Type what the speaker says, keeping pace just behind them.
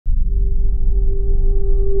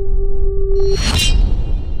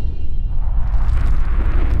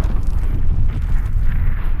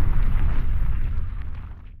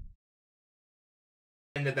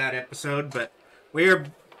episode, but we're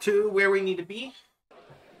to where we need to be.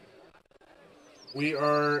 We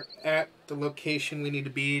are at the location we need to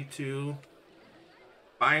be to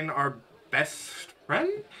find our best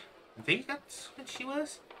friend. I think that's what she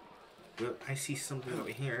was. Well, I see something over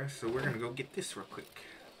here, so we're gonna go get this real quick.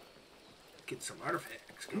 Get some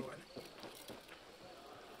artifacts going.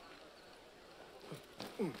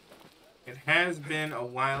 It has been a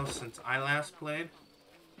while since I last played.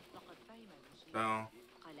 So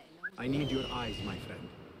I need your eyes, my friend.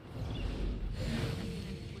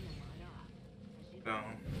 I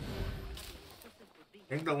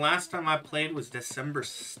think the last time I played was December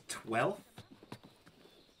 12th.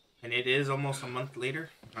 And it is almost a month later.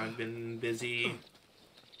 I've been busy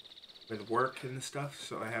with work and stuff,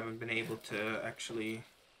 so I haven't been able to actually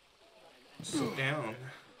sit down.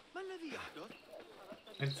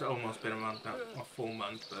 It's almost been a month, not a full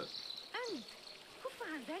month, but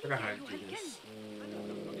I forgot how to do this.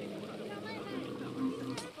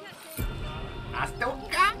 I still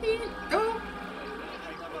got it! Oh.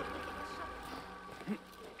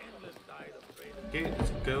 Okay,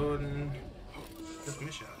 let's go and get the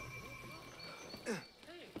mission.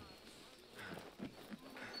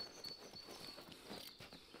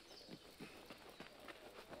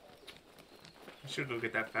 I should go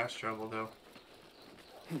get that fast travel though.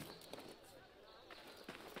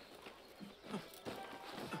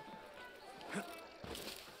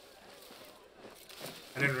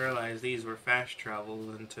 I didn't realize these were fast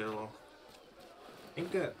travels until I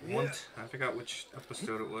think that once I forgot which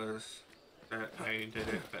episode it was that I did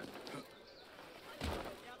it, but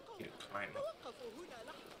you climb it.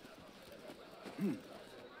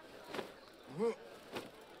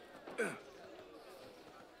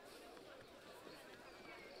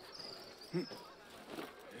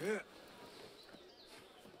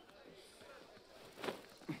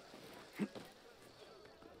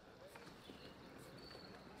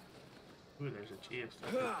 Ooh, there's a GS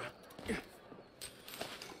stuff like that.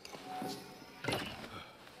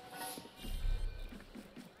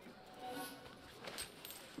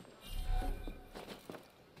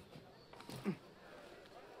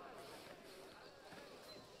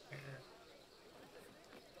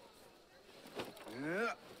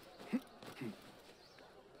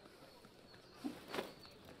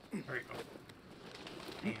 There we go.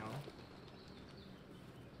 Now,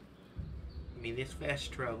 give me this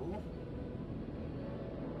fast travel.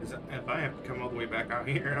 Because if I have to come all the way back out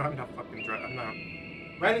here, I'm not fucking I'm not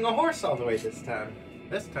riding a horse all the way this time.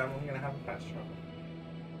 This time I'm gonna have a fast travel.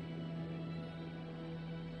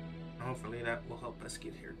 Hopefully that will help us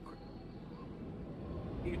get here quick.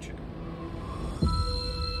 Future.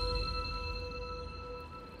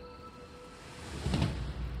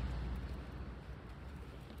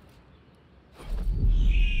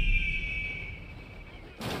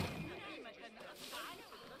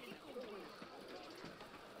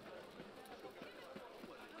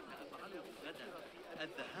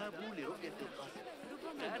 الذهاب لرؤية القصر.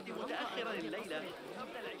 سآتي متأخرا الليلة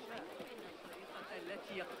قبل العشاء.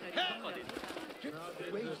 التي يقترب.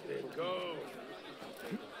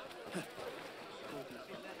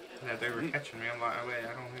 Yeah, they were catching me. I'm like, oh, wait,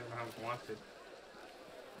 I don't even have wanted.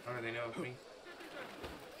 How do they know it's me?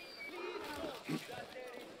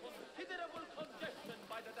 Considerable congestion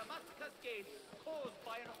by the Damascus Gate caused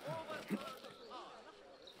by an overturned car.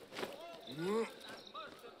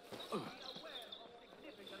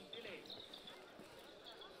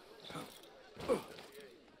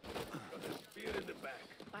 Spear in the back.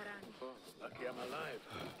 Oh, lucky I'm alive.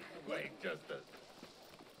 Wait, Justice.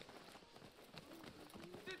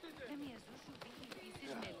 لم يزوجوا به في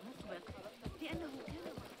سجن المسبق لأنه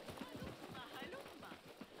كان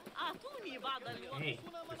أعطوني بعض Hey,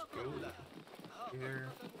 let's go here.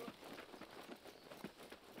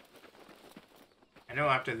 I know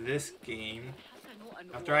after this game,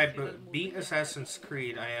 after I beat Assassin's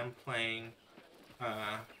Creed, I am playing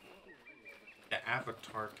the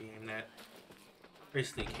Avatar game that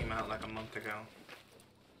basically came out like a month ago.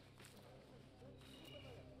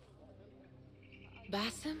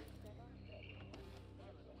 Bassem?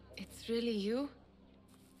 It's really you?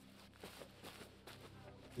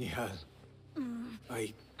 Nihal.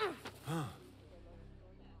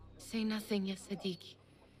 Say nothing, ya Sadiq.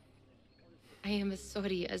 I am as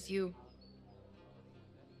sorry as you.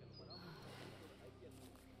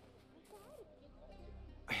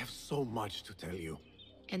 I have so much to tell you.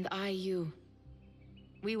 And I you.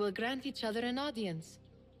 We will grant each other an audience.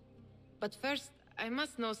 But first, I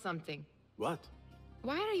must know something. What?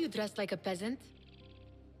 Why are you dressed like a peasant?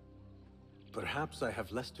 Perhaps I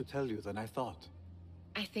have less to tell you than I thought.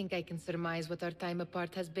 I think I can surmise what our time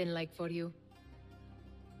apart has been like for you.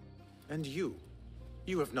 And you?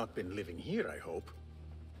 You have not been living here, I hope.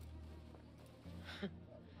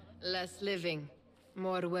 Less living,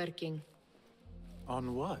 more working.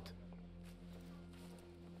 On what?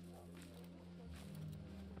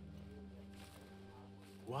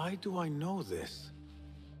 Why do I know this?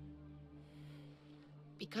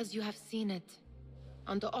 Because you have seen it.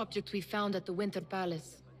 On the object we found at the Winter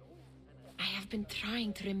Palace. I have been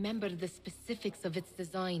trying to remember the specifics of its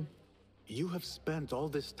design. You have spent all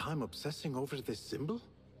this time obsessing over this symbol?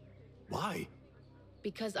 Why?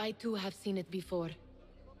 Because I too have seen it before.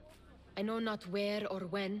 I know not where or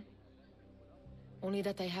when. Only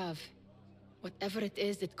that I have. Whatever it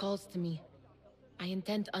is, it calls to me. I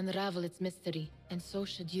intend to unravel its mystery, and so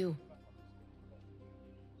should you.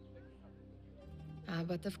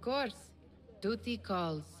 But of course, duty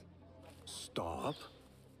calls. Stop.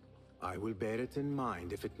 I will bear it in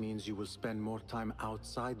mind if it means you will spend more time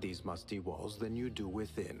outside these musty walls than you do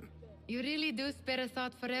within. You really do spare a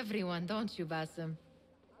thought for everyone, don't you, Basim?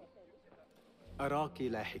 أراك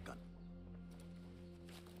لاحقا.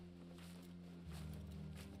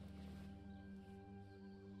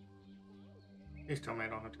 Please tell me I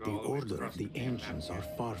don't have to go The all the way Order across of the damn map Ancients here. are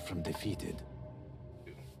far from defeated.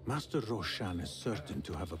 Master Roshan is certain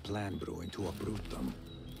to have a plan brewing to uproot them.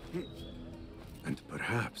 And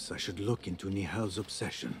perhaps I should look into Nihal's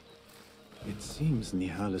obsession. It seems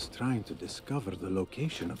Nihal is trying to discover the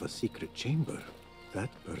location of a secret chamber. That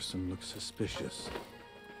person looks suspicious.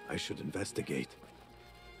 I should investigate.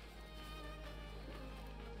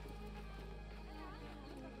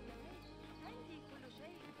 عندي كل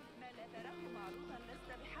شيء ما لا تراه معروضا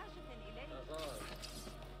لست بحاجة إليه.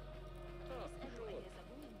 اسألوا أي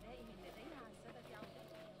زبون دائم لدينا عن سبب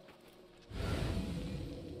عودته.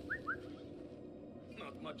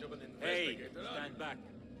 Not much of an Hey, investigator. stand back.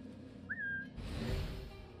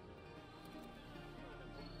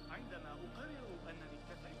 عندما أقرر أنني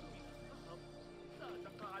اكتفيت من الصخب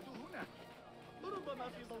سأتقاعد هنا ربما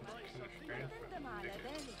في ضوضاء الشرطية. تندم على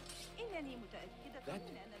ذلك. إنني متأكدة That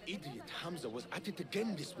من أن لدينا idiot Hamza was at it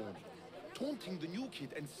again this morning, taunting the new kid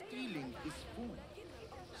and stealing his food.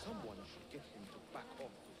 Someone should get him to back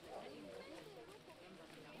off.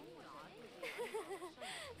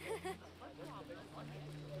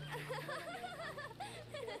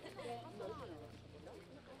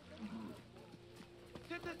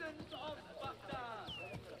 Citizens of Baghdad,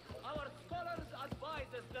 our scholars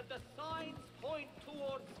advise us that the signs point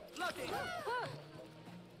towards flooding.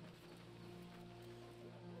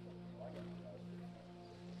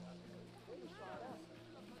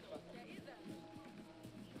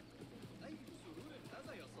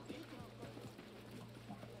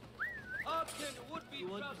 Ogden would be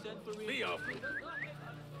want to send for Me off.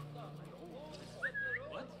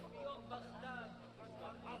 What?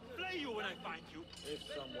 I'll flay you when I find you. If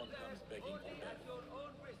someone comes begging for death, Your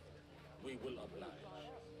own risk. we will oblige.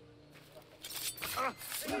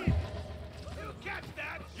 You catch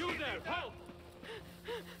that? You there, halt!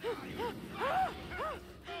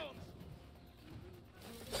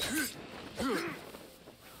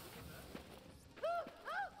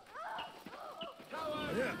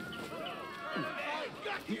 I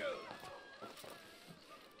got you!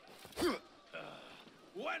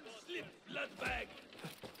 One slip, blood bag.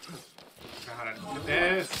 God, I do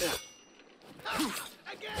this.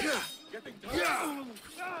 Again! Getting tired.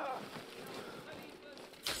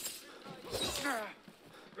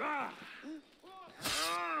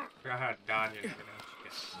 Forgot how to dodge it. I'm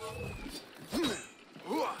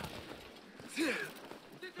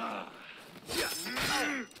gonna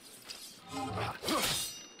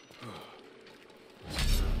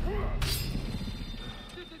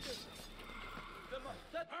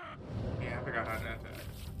yeah, I forgot how to do that.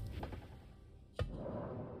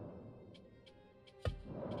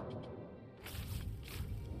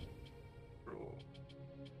 Roll.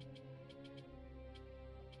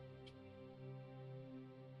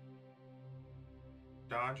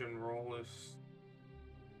 Dodge and roll is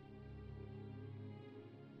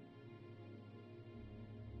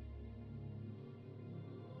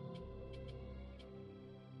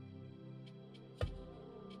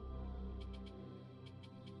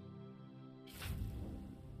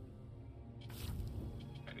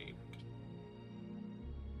I need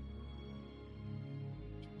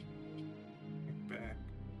back.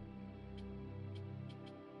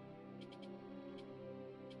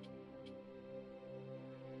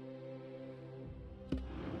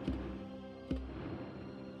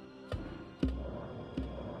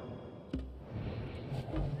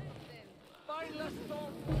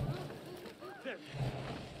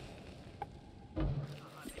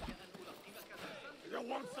 You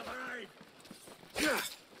won't survive!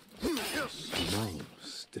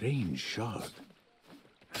 strange shard,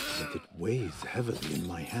 yet it weighs heavily in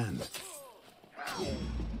my hand.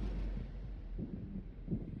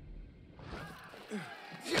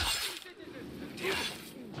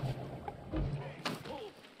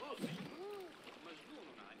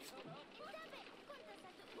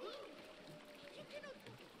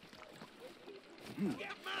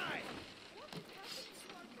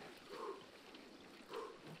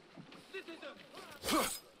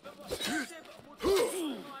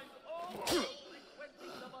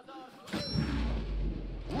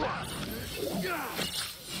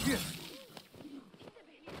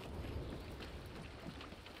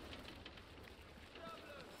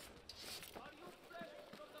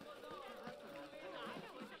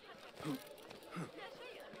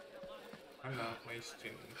 I'm not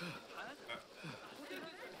wasting.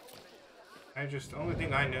 The only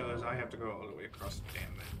thing I know is I have to go all the way across the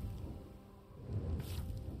damn thing.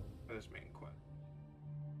 For this main quest.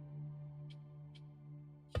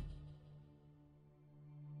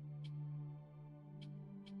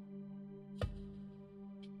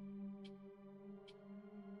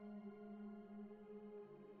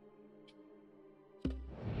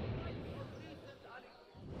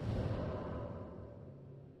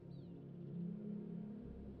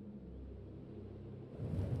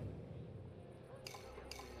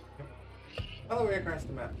 All the way across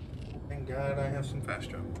the map. Thank God I have some fast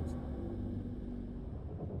travel.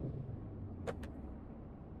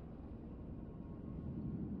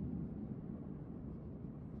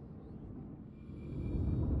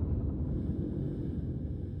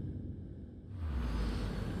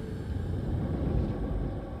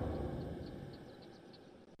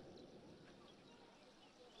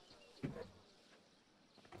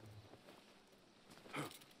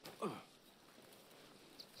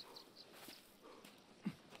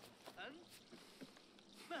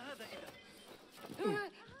 ما هذا إذا؟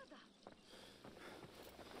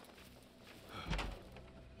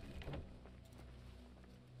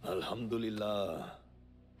 Alhamdulillah.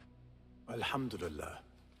 Alhamdulillah.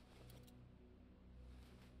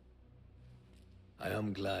 I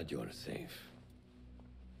am glad you're safe.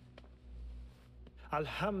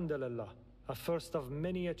 Alhamdulillah. A first of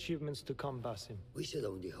many achievements to come, Basim. We should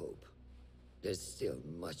only hope. There's still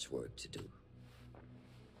much work to do.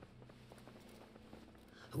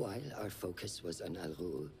 While our focus was on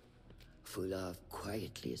Al-Ghul, Fulaf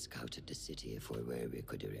quietly scouted the city for where we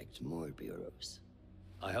could erect more bureaus.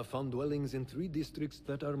 I have found dwellings in 3 districts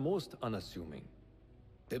that are most unassuming.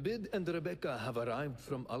 Tebid and Rebecca have arrived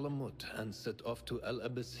from Alamut and set off to El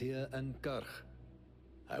Abyssiya and Karch.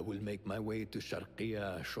 I will make my way to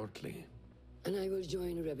Sharqiya shortly. And I will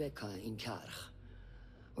join Rebecca in Karch,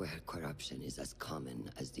 where corruption is as common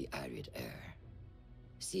as the arid air.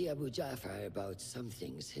 See Abu Ja'far about some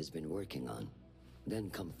things he's been working on.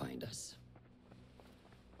 Then come find us.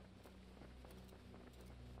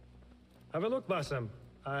 Have a look, Basim.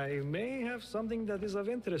 I may have something that is of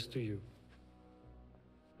interest to you.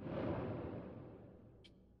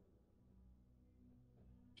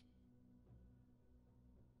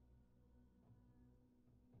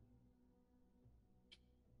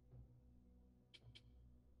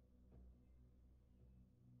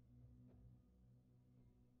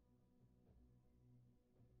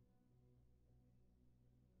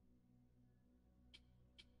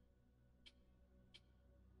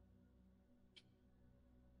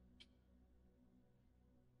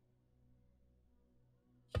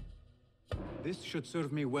 This should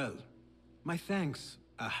serve me well. My thanks,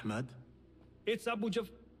 Ahmad. It's Abu Jaf...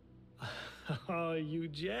 Oh, you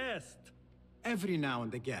jest. Every now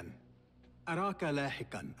and again. Araka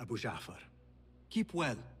lahikan, Abu Ja'far. Keep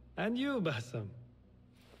well. And you, Basim.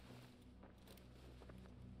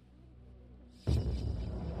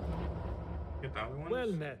 Get the other ones?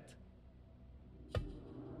 Well met.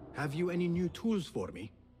 Have you any new tools for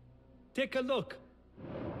me? Take a look.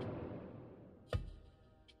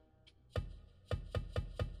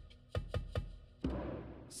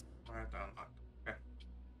 Okay.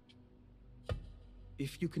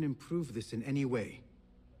 If you can improve this in any way.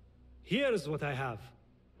 Here's what I have.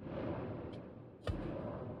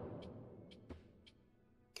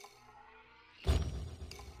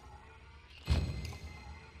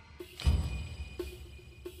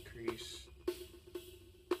 Increase.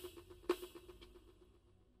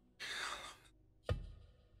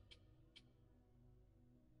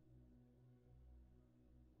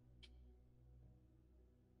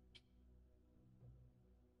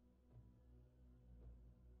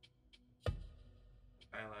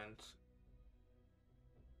 Islands.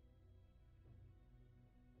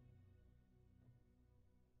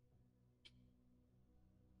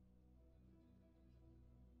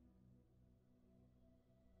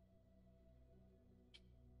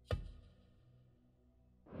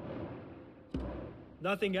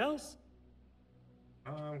 Nothing else?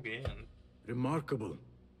 Again. Remarkable.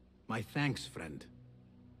 My thanks, friend.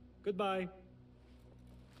 Goodbye.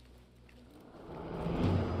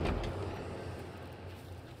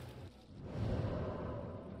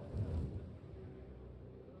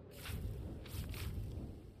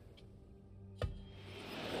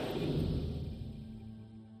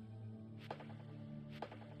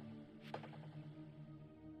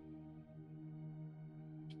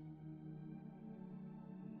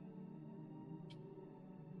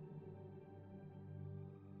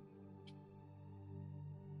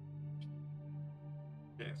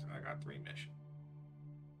 Okay, so I got 3 missions.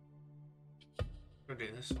 Go do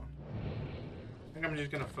this one. I think I'm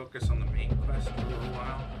just gonna focus on the main quest for a little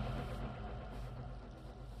while.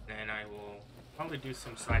 Then I will probably do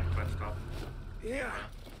some side quest stuff. Yeah.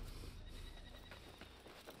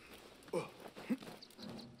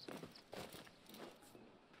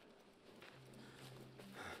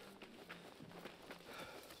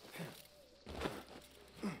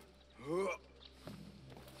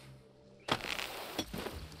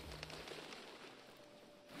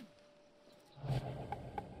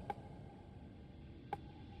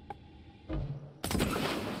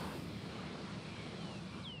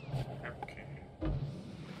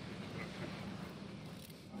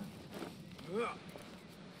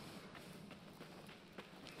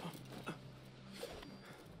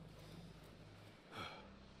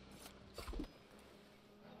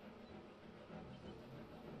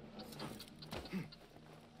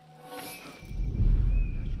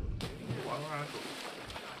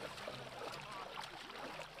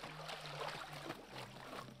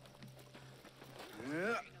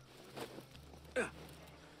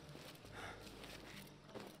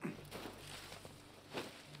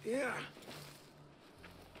 Yeah.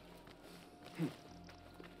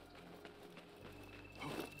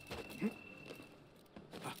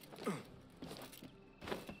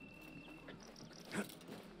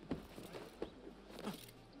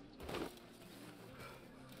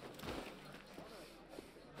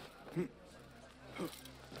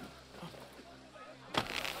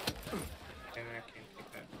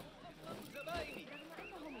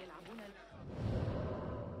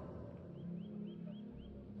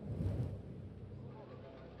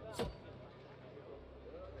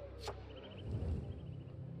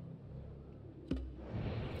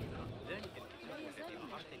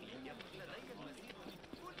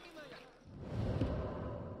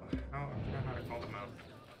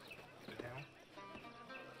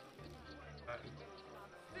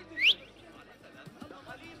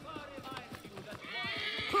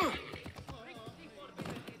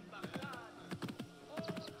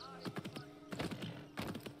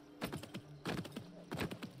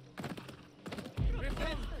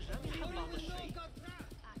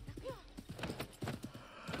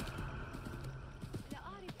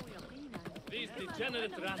 These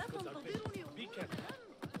degenerate rascals are big. Be careful.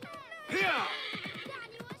 Here!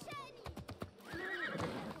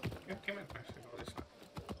 Come in, actually, go this way.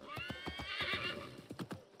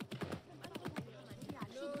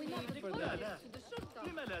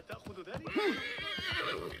 لما لا تأخذ ذلك؟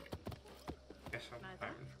 Guess I'm ماذا؟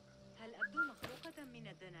 fine. هل أبدو مخلوقة من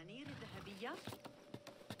الدنانير الذهبية؟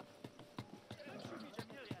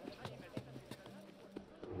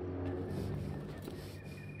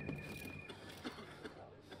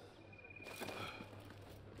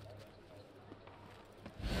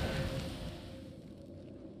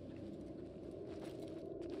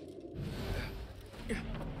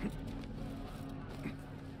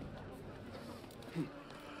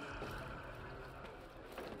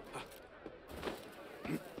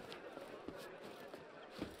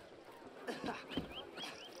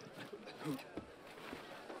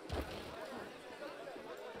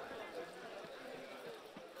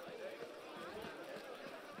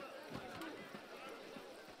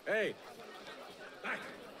 Hey! Back!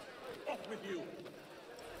 Off with you!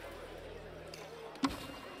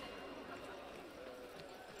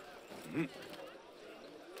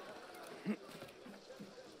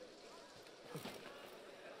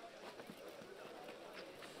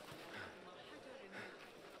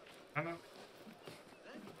 I know.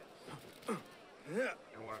 Yeah.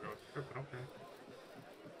 Don't want to go through, but okay.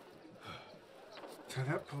 So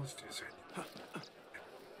that post is it.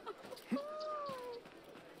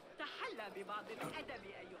 تحلى ببعض الأدب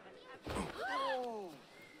أيها الأب.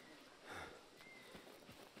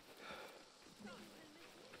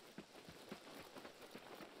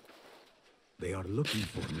 They are looking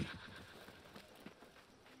for me.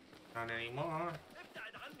 Not anymore.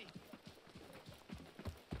 ابتعد عني.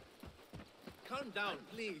 Calm down,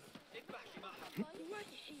 please. اذبح شباحك.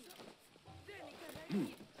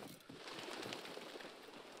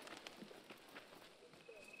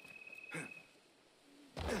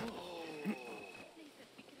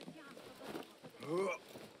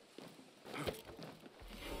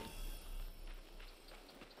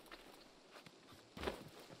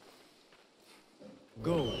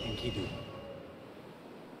 Go, Enkidu.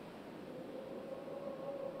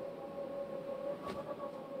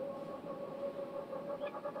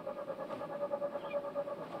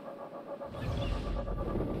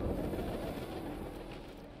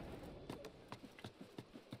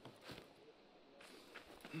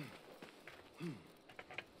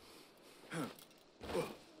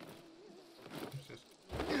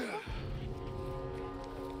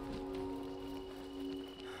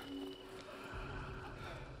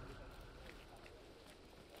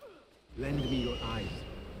 Lend me your eyes.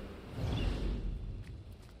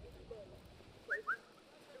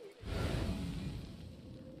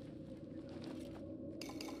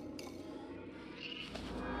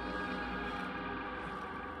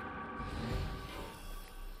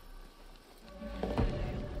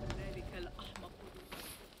 ذلك الأحمق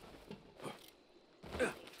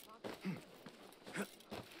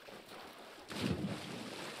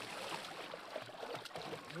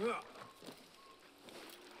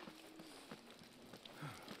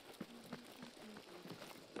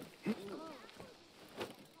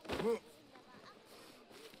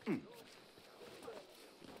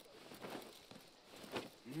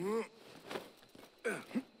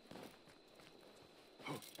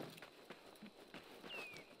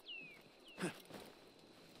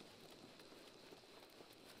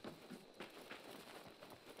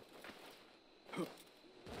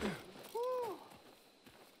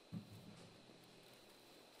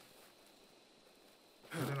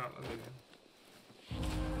They're not letting me in.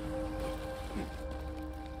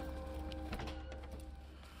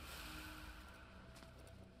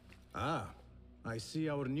 Ah, I see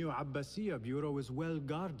our new Abbasiyya bureau is well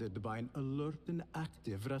guarded by an alert and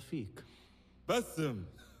active Rafiq. Bassem,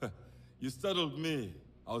 you startled me.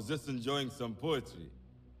 I was just enjoying some poetry.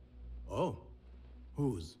 Oh,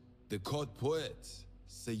 whose? The court poet,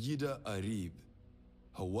 Sayyida Arib.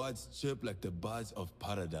 Her words chirp like the birds of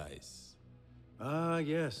paradise. Ah,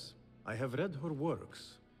 yes. I have read her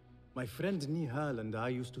works. My friend Nihal and I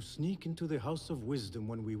used to sneak into the House of Wisdom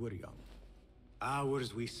when we were young.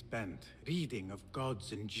 Hours we spent reading of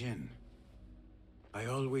gods and jinn. I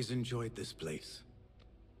always enjoyed this place.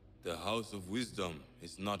 The House of Wisdom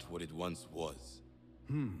is not what it once was.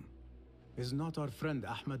 Is not our friend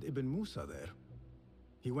Ahmad ibn Musa there?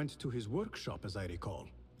 He went to his workshop, as I recall.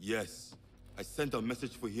 Yes, I sent a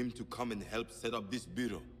message for him to come and help set up this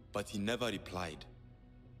bureau, but he never replied.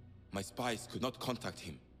 My spies could not contact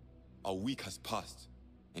him. A week has passed,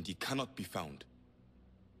 and he cannot be found.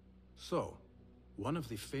 So, one of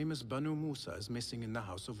the famous Banu Musa is missing in the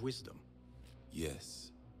House of Wisdom.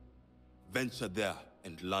 Yes. Venture there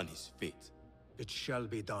and learn his fate. It shall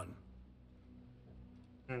be done.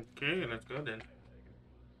 Okay, let's go then.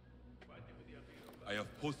 I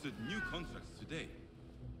have posted new contracts today.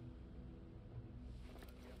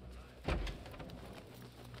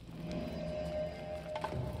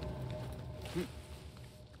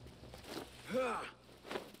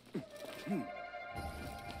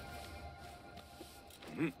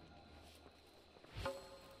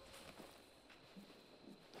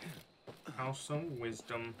 House of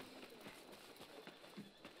Wisdom.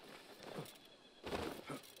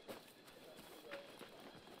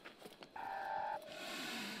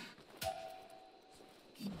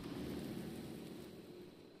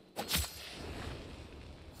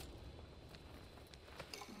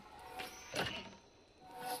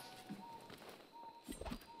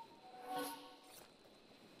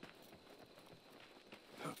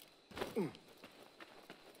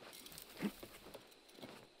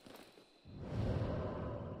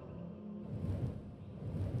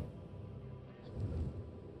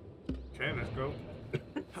 Okay, let's go.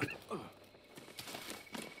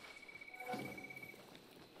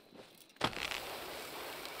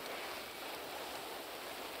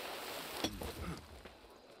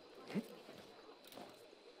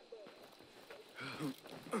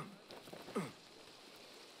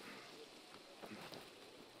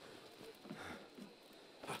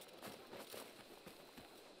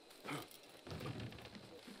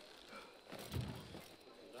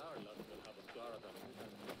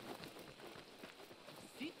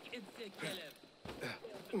 فيك انت كلب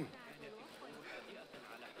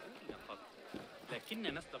على حدودنا فقط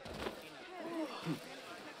لكننا نسلك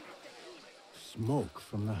Smoke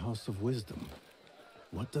from the House of Wisdom.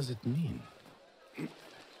 What does it mean?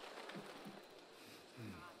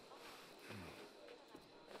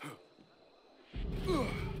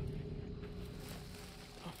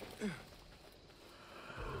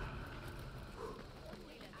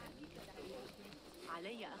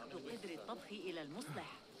 علي أخذ قدر الطبخ إلى المصلح.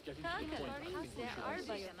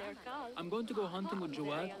 I'm going to go hunting with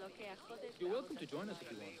Jawad. You're welcome to join us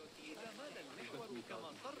if you want.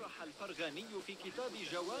 كما صرح الفرغاني في كتاب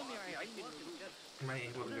جوامع علم النجوم. Am I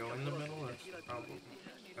able to go in the middle? That's the problem.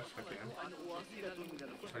 Yes, I can.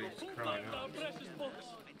 But he's curling up.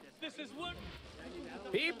 This is what...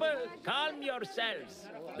 People, calm yourselves.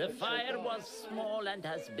 The fire was small and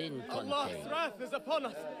has been contained. Allah's wrath is upon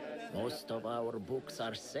us. Most of our books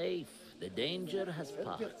are safe. The danger has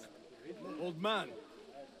passed. Old man,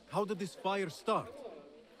 how did this fire start?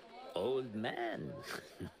 Old man.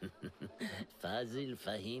 Fazil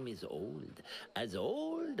Fahim is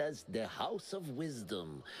old as the House of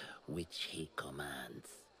Wisdom, which he commands.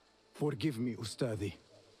 Forgive me, Ustadi.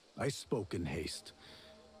 I spoke in haste.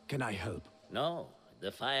 Can I help? No,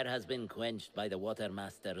 the fire has been quenched by the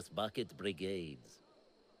Watermaster's bucket brigades.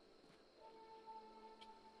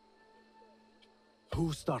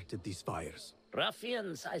 Who started these fires?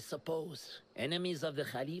 Ruffians, I suppose. Enemies of the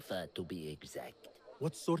Khalifa, to be exact.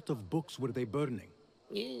 What sort of books were they burning?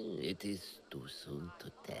 It is too soon to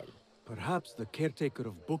tell. Perhaps the caretaker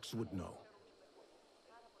of books would know.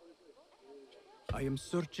 I am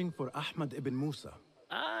searching for Ahmad ibn Musa.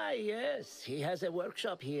 Ah, yes. He has a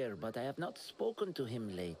workshop here, but I have not spoken to him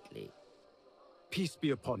lately. Peace be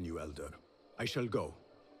upon you, Elder. I shall go.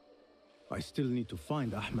 I still need to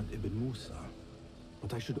find Ahmad ibn Musa,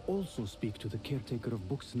 but I should also speak to the caretaker of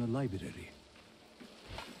books in the library.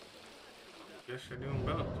 Guess you're doing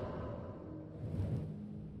both.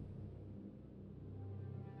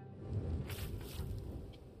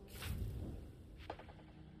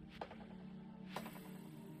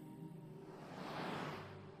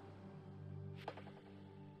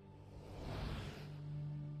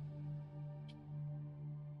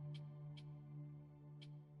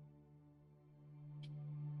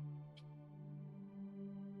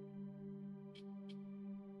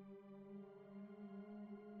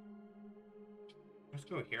 Let's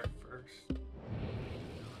go here first.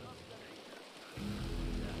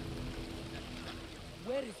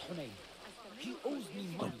 Where is Hunayn? He owes me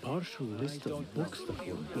A money. partial list of books that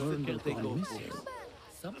were burned or gone missing.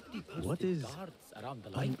 What is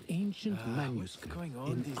an ancient manuscript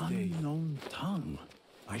in unknown tongue?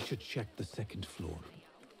 I should check the second floor.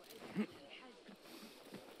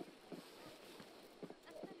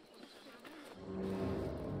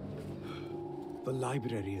 The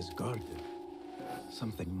library is guarded.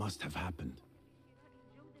 Something must have happened.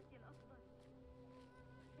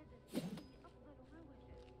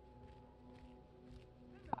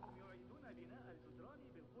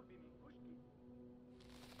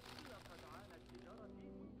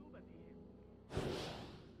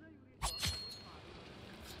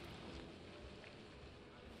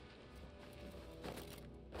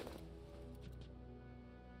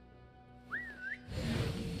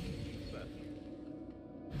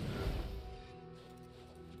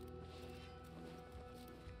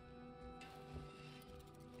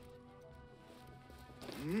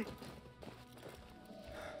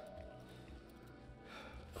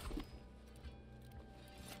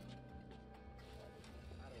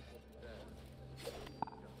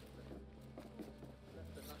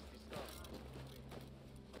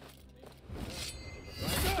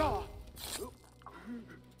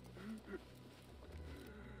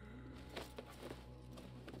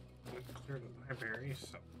 Clear the library,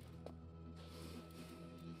 so.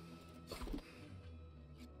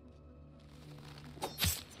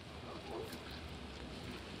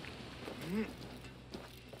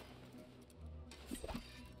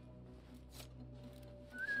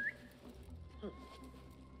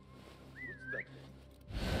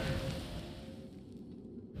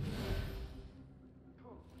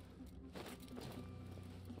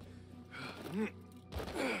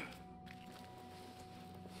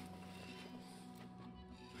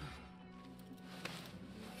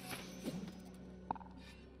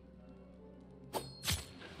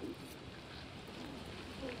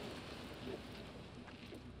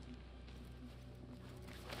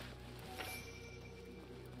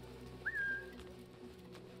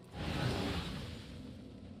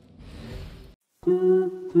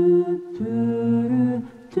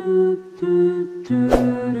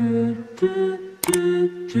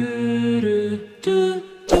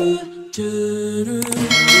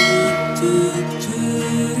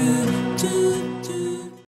 do